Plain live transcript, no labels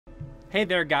Hey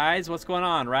there, guys. What's going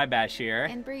on? Rybash here.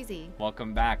 And Breezy.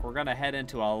 Welcome back. We're going to head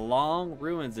into a long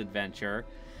ruins adventure,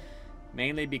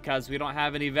 mainly because we don't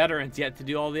have any veterans yet to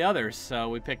do all the others, so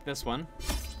we picked this one.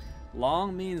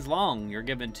 Long means long. You're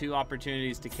given 2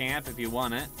 opportunities to camp if you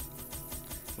want it,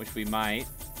 which we might.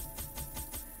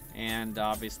 And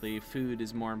obviously, food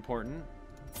is more important.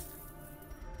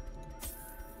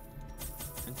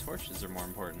 And torches are more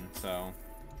important, so...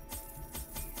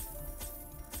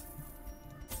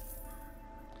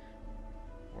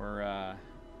 I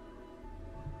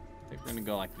think we're gonna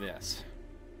go like this.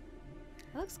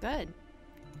 That looks good.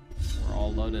 We're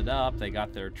all loaded up. They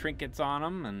got their trinkets on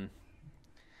them, and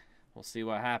we'll see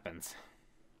what happens.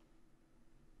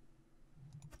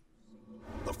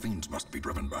 The fiends must be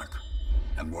driven back.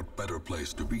 And what better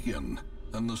place to begin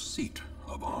than the seat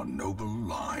of our noble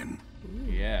line? Ooh.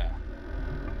 Yeah.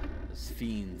 Those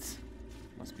fiends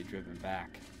must be driven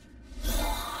back.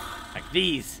 Like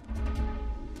these.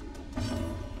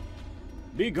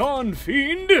 Be gone,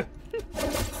 fiend!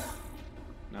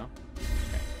 No?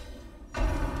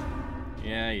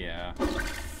 Okay. Yeah.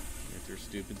 With your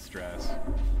stupid stress.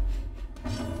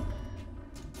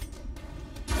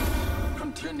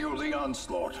 Continue the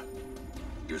onslaught.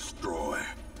 Destroy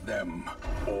them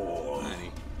all. And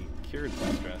he cured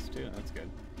the stress too. That's good.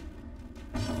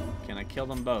 Can I kill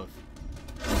them both?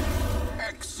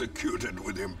 Executed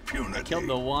with impunity. I killed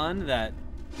the one that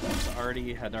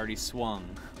had already swung.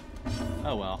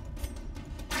 Oh well.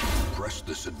 Press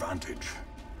this advantage.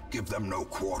 Give them no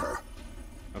quarter.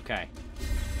 Okay.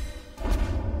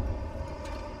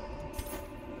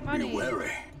 Be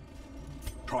wary.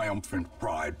 Triumphant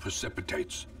pride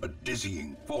precipitates a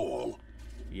dizzying fall.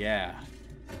 Yeah.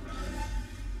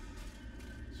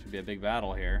 Should be a big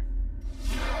battle here.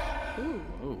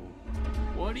 Ooh.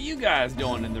 What are you guys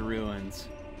doing in the ruins?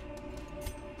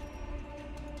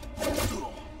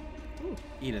 Ooh.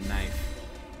 Eat a knife.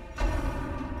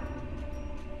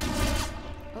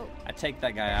 I take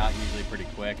that guy out usually pretty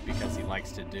quick because he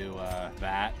likes to do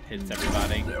that. Hits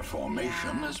everybody. Their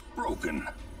formation is broken.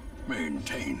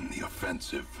 Maintain the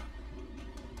offensive.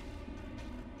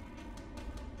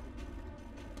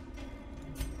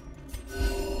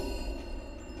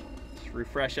 Just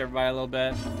refresh everybody a little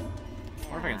bit.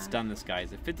 I wonder if I can stun this guy.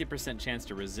 He's a 50% chance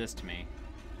to resist me.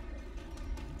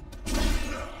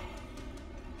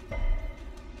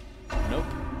 Nope.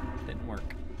 Didn't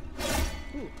work.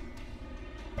 Ooh.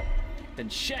 Been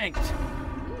shanked.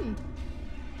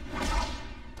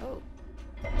 Oh.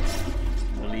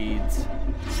 Bleeds.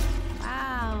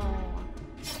 Wow.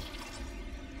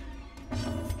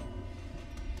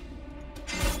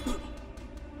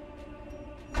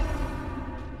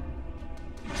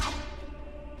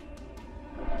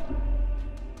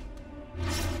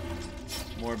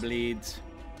 More bleeds.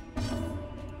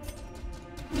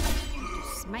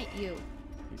 Smite you.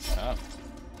 He's tough.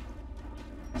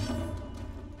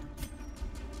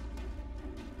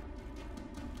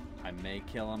 I may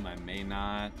kill him, I may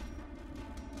not.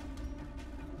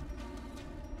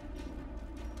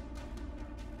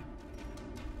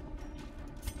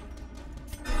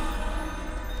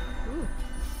 Ooh.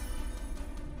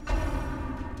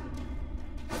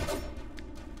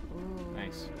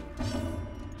 Nice.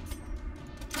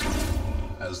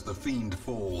 As the fiend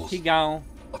falls, He gone.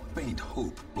 a faint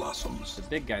hope blossoms. The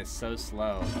big guy's so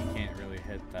slow, he can't really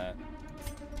hit that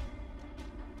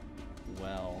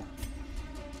well.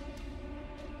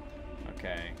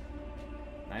 Okay.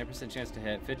 90% chance to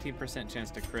hit, 15%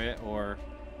 chance to crit, or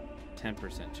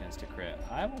 10% chance to crit.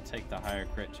 I will take the higher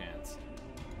crit chance.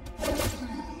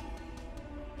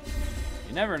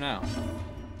 You never know.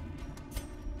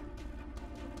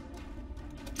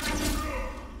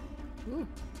 Ooh.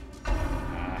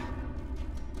 Ah.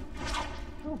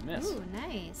 Oh, miss. Ooh,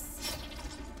 nice.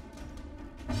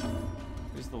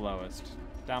 Who's the lowest?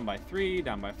 Down by 3,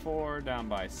 down by 4, down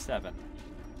by 7.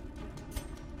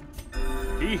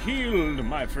 Be healed,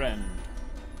 my friend.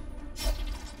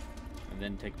 And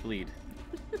then take bleed.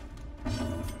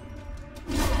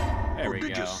 There we go.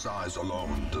 Prodigious size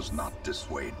alone does not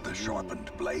dissuade the sharpened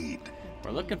blade.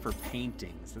 We're looking for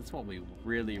paintings. That's what we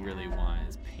really want,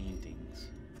 is paintings.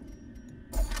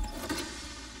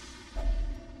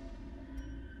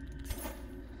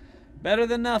 Better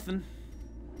than nothing.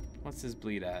 What's his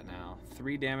bleed at now?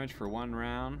 3 damage for 1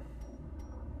 round.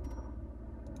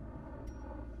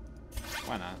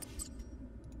 Why not?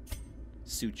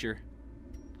 Suture.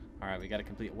 Alright, we gotta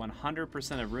complete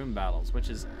 100% of room battles, which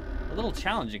is a little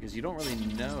challenging because you don't really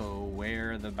know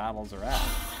where the battles are at,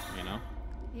 you know?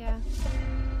 Yeah.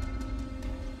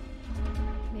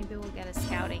 Maybe we'll get a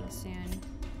scouting soon.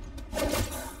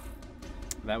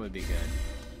 That would be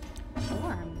good.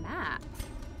 Or a map.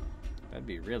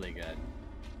 be really good.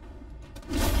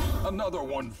 Another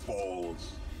one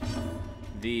falls.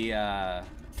 The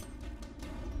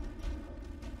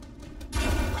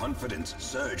Confidence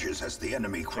surges as the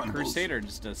enemy crumbles. Crusader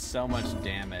just does so much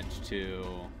damage to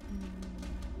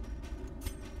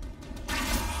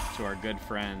our good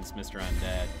friends, Mr.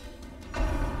 Undead.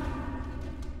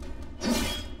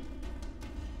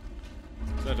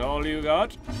 Is that all you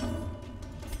got?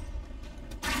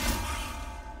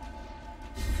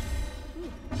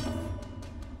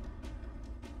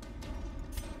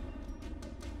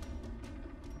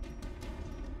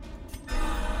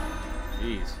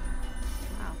 Jeez.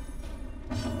 Wow.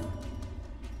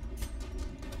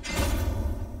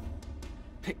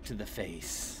 Pick to the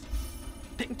face.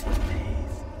 Pick to the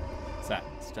face. What's that?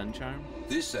 Stun charm?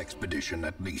 This expedition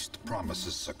at least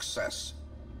promises success.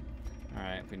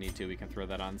 Alright, if we need to, we can throw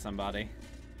that on somebody.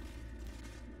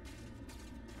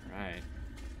 Alright.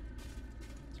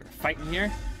 Is there a fight in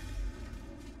here?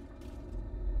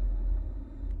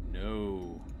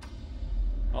 No.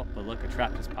 Oh, but look, a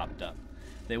trap just popped up.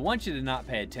 They want you to not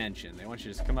pay attention. They want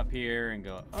you to just come up here and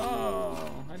go, oh,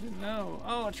 I didn't know.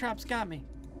 Oh, a trap's got me.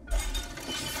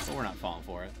 But we're not falling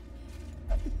for it.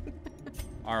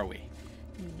 Are we?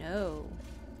 No.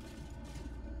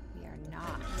 We are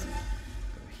not. Go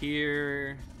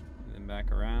here, and then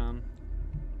back around.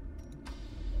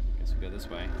 Guess we go this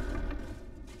way.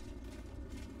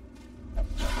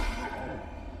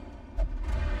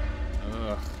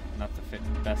 Ugh, not the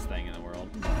best thing in the world.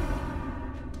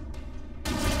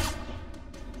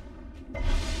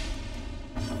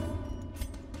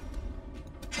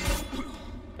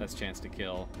 Best chance to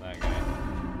kill that guy.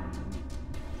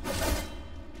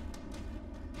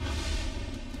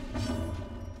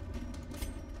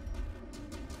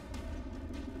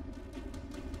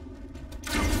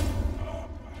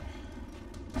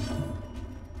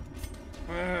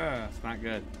 It's not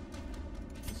good.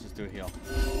 Let's just do a heal.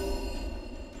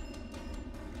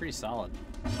 Pretty solid.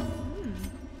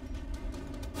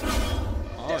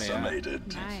 Oh, Decimated.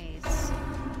 Yeah. Nice.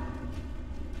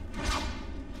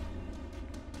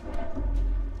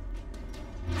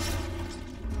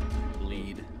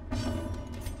 Bleed.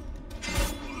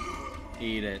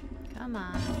 Eat it. Come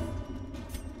on.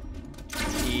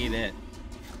 Eat it.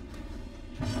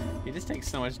 He just takes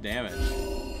so much damage.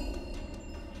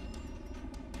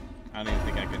 I don't even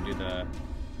think I could do the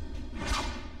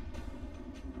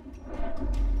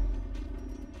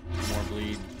more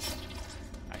bleed.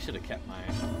 I should have kept my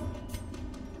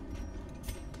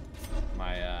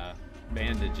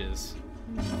bandages.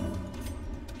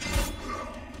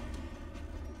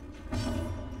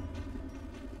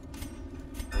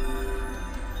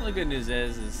 Well, the good news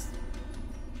is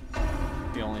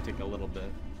you only take a little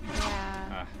bit.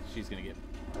 Yeah. She's gonna get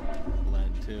bled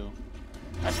too.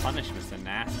 That punishment's a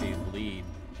nasty bleed.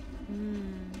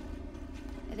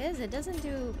 It is. It doesn't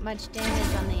do much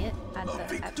damage on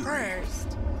at first,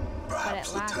 but it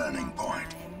Perhaps the lasts a turning long point.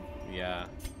 time. Yeah.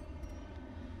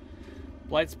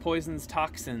 Blights, poisons,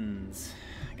 toxins.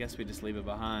 I guess we just leave it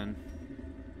behind.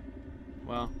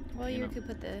 Well, Well, you know. could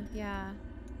put the charm.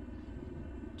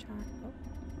 Oh.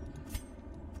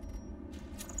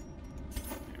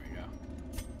 There we go.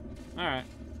 All right.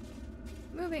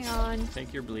 Moving on.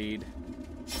 Take your bleed.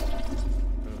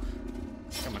 Ugh.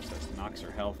 How much that knocks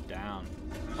her health down.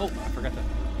 Oh, I forgot that.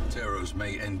 Terrors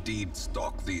may indeed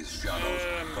stalk these shadows,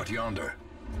 but yonder,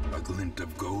 a glint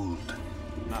of gold.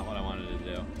 Not what I wanted to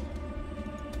do.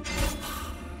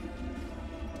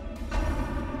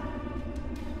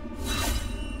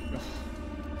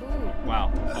 Ooh.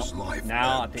 Wow. As life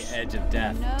Now at ebbs, the edge of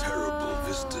death. No. terrible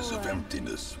vistas of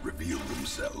emptiness reveal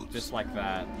themselves. Just like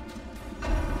that.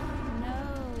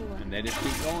 No. And they just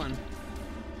keep going.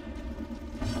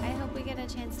 I hope we get a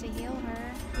chance to heal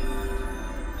her.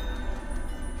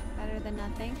 Better than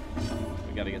nothing.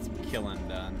 We gotta get some killing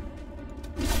done.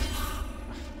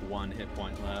 1 hit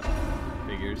point left.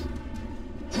 Figures.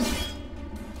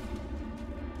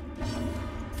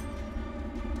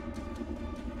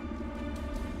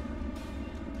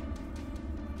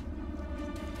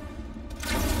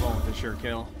 Going with the sure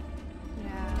kill.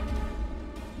 Yeah.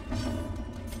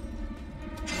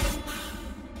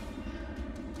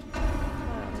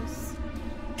 Close.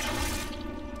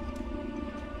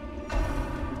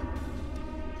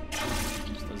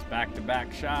 Just those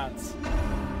back-to-back shots.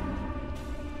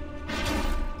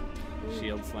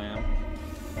 Shield slam.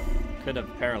 Could have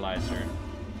paralyzed her.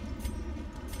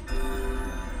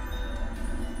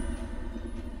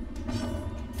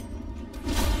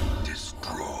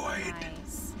 Destroyed.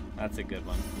 Nice. That's a good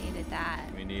one. Needed that.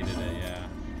 We needed it, yeah.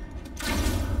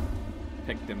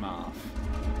 Picked him off.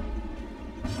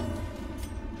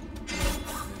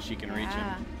 she can reach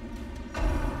him.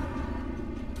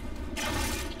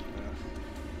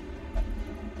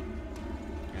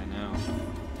 I know.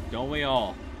 Don't we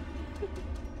all?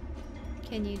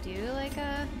 Can you do like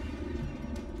a...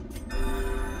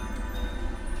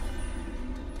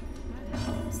 That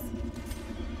helps.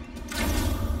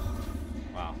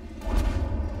 Wow.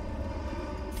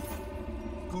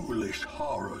 Ghoulish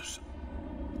horrors,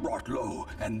 brought low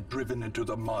and driven into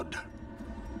the mud.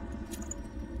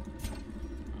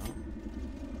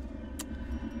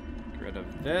 Get rid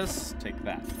of this, take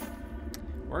that.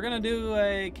 We're gonna do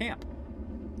a camp.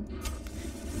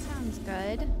 Sounds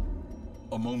good.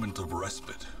 A moment of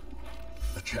respite.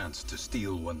 A chance to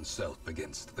steel oneself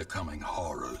against the coming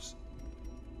horrors.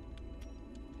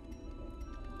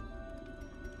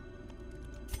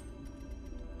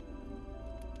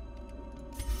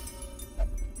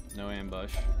 No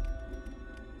ambush.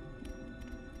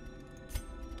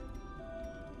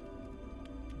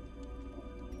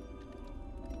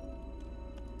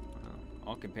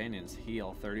 All companions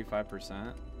heal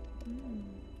 35%.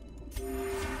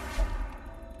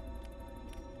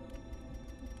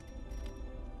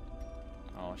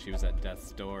 Oh, she was at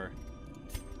death's door.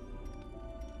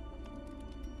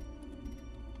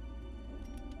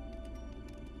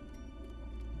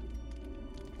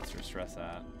 What's her stress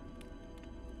at?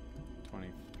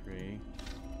 23.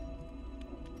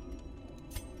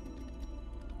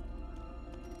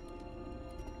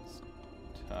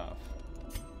 It's tough.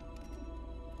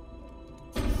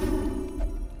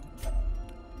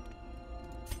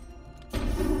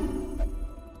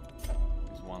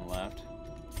 There's one left.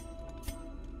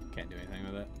 Can't do anything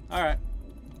with it. Alright.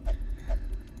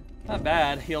 Not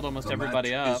bad. Healed almost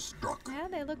everybody up. Yeah,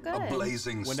 they look good. A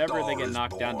blazing Whenever they star get is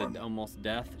knocked down born. to almost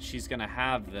death, she's gonna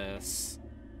have this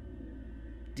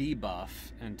debuff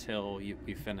until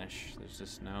we finish. There's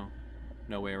just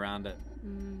no way around it.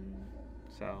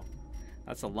 So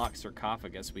that's a locked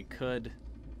sarcophagus. We could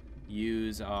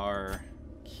use our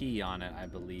key on it, I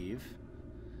believe,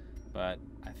 but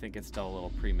I think it's still a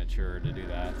little premature to do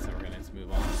that, so we're gonna just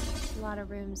move on. A lot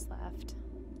of rooms left.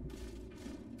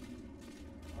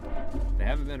 They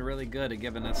haven't been really good at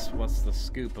giving us what's the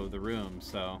scoop of the room,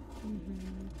 so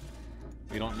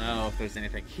we don't know if there's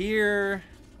anything here.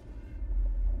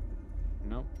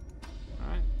 Nope.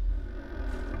 Alright.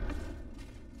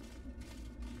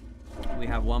 We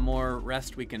have one more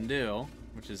rest we can do,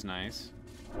 which is nice.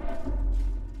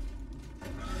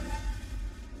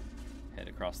 Head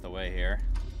across the way here.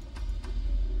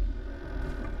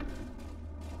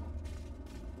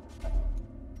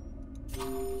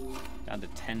 Down to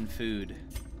 10 food.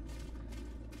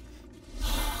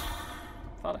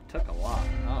 Thought I took a lot.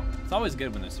 Oh, it's always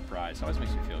good when they're surprised. It always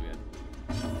makes you feel good.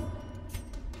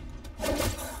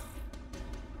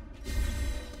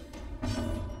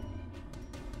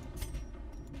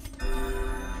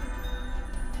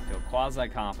 Feel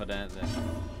quasi-confident that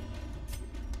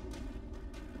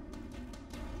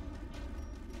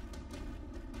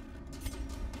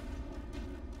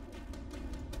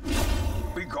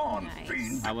Be gone, Nice.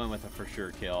 fiend. I went with a for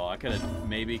sure kill. I could have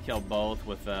maybe killed both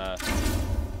with that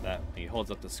he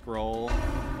holds up the scroll,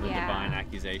 the Yeah. divine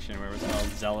accusation, or whatever it's called,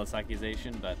 zealous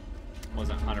accusation, but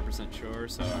wasn't 100% sure,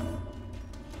 so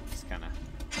just kind of.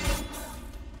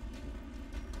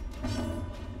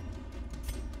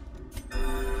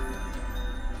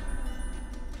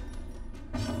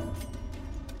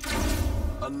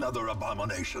 Another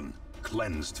abomination,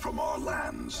 cleansed from our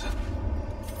lands.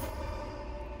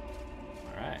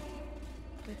 All right.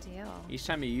 Good deal. Each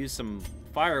time you use some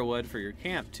firewood for your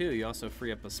camp too, you also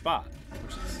free up a spot,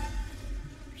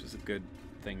 which is a good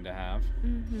thing to have.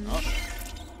 Oh,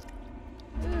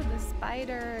 Ooh, the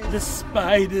spiders. the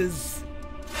spiders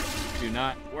do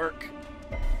not work.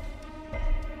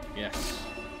 Yes.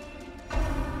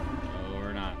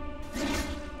 Or not.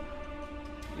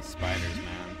 These spiders,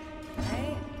 man,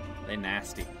 Right? they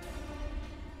nasty.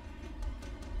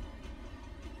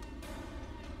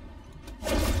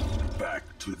 Back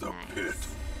to the Nice. pit.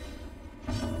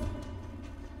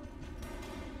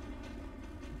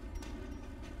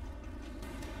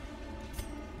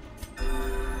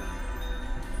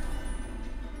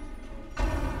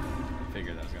 I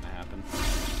figured that was gonna happen.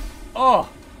 Oh!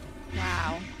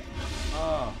 Wow.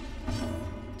 Oh.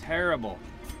 Terrible.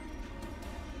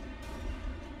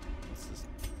 This is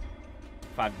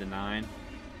 5 to 9.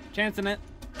 Chancing it.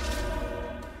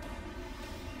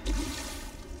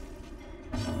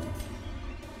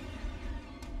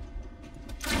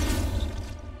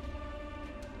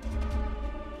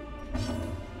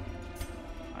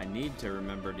 I need to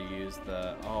remember to use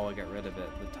the. Oh, I got rid of it.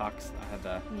 The toxin. I had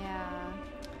the Yeah.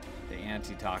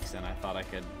 antitoxin. I thought I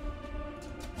could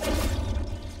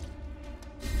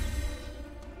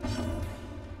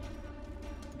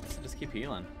So just keep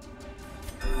healing.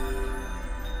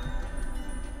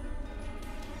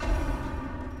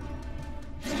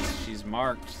 She's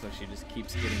marked, so she just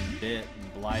keeps getting bit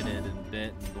and blighted and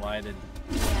bit and blighted.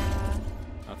 Yeah.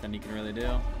 Nothing you can really do.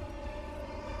 A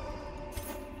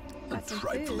Got some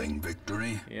trifling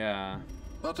victory, Yeah.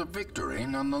 but a victory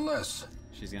nonetheless.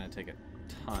 She's gonna take a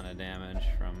ton of damage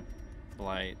from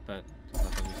blight, but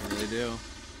nothing you can really do.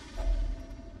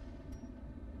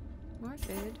 More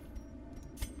food.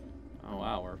 Oh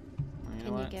wow, we're. You know Can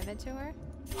you what? give it to her?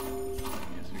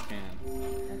 Yes, we can.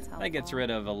 That's helpful. That gets rid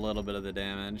of a little bit of the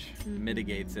damage,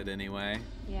 mitigates it anyway.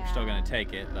 Yeah. We're still gonna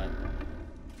take it, but.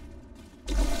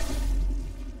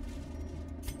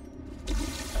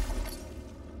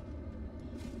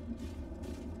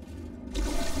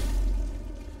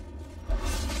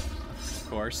 Of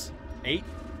course. 8,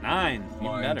 9, even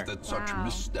Mind better. that such Wow.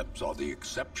 missteps are the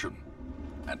exception,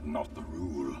 and not the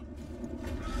rule.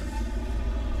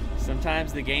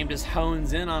 Sometimes the game just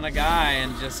hones in on a guy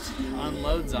and just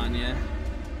unloads on you.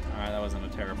 Alright, that wasn't a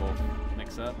terrible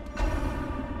mix-up.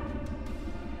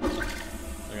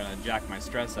 They're gonna jack my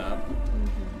stress up.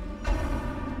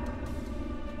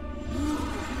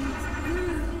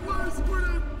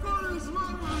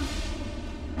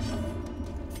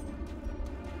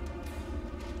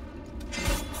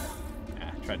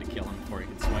 Yeah, tried to kill him before he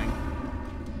could swing.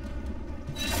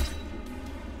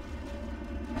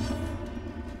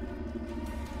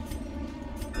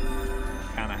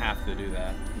 Kinda have to do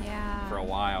that Yeah. for a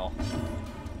while.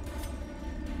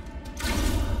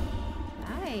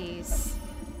 Nice.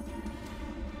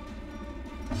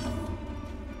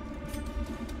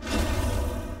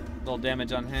 Little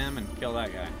damage on him and kill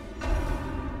that guy.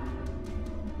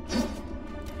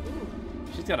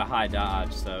 She's got a high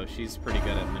dodge, so she's pretty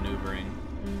good at maneuvering.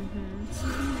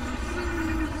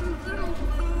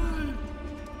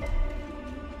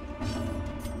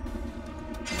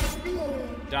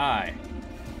 Die.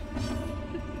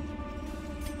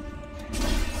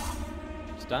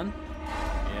 It's done?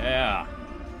 Yeah.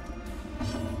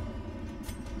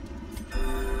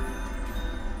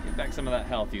 Get back some of that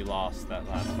health you lost that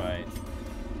last fight.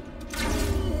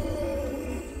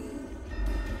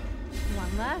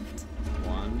 One left.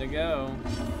 One to go.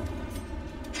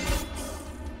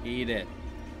 Eat it.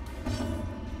 Oh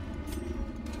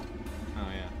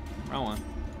yeah. Wrong one.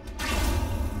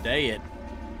 Day it.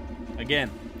 Again.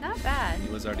 Not bad. He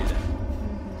was already dead.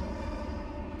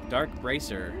 Dark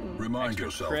Bracer. Remind Extra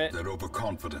yourself crit, that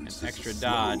overconfidence is extra a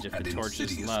dodge slow if and the torch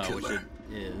is insidious low, killer. which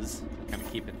it is. We'll kind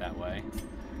of keep it that way.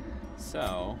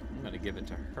 So, I'm going to give it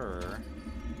to her.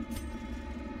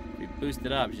 If we boost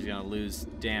it up, she's going to lose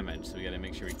damage, so we got to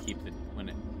make sure we keep the...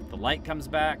 When the light comes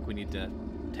back, we need to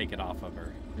take it off of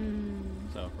her.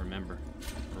 So, remember.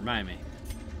 Remind me.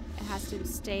 It has to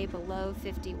stay below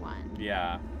 51.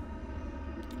 Yeah.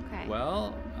 Okay.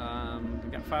 Well, we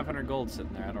got 500 gold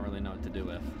sitting there. I don't really know what to do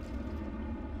with.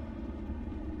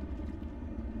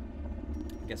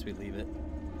 I guess we leave it.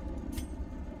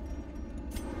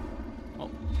 Oh,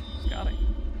 Scotty.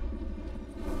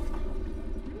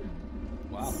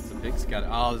 Wow, it's a big Scotty.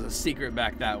 Oh, there's a secret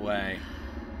back that way.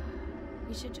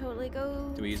 We should totally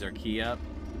go. Do we use our key up?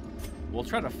 We'll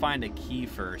try to find a key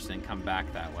first and come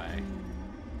back that way.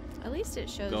 At least it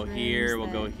shows Go rooms here, we'll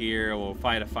that- go here, we'll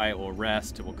fight a fight, we'll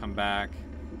rest, we'll come back.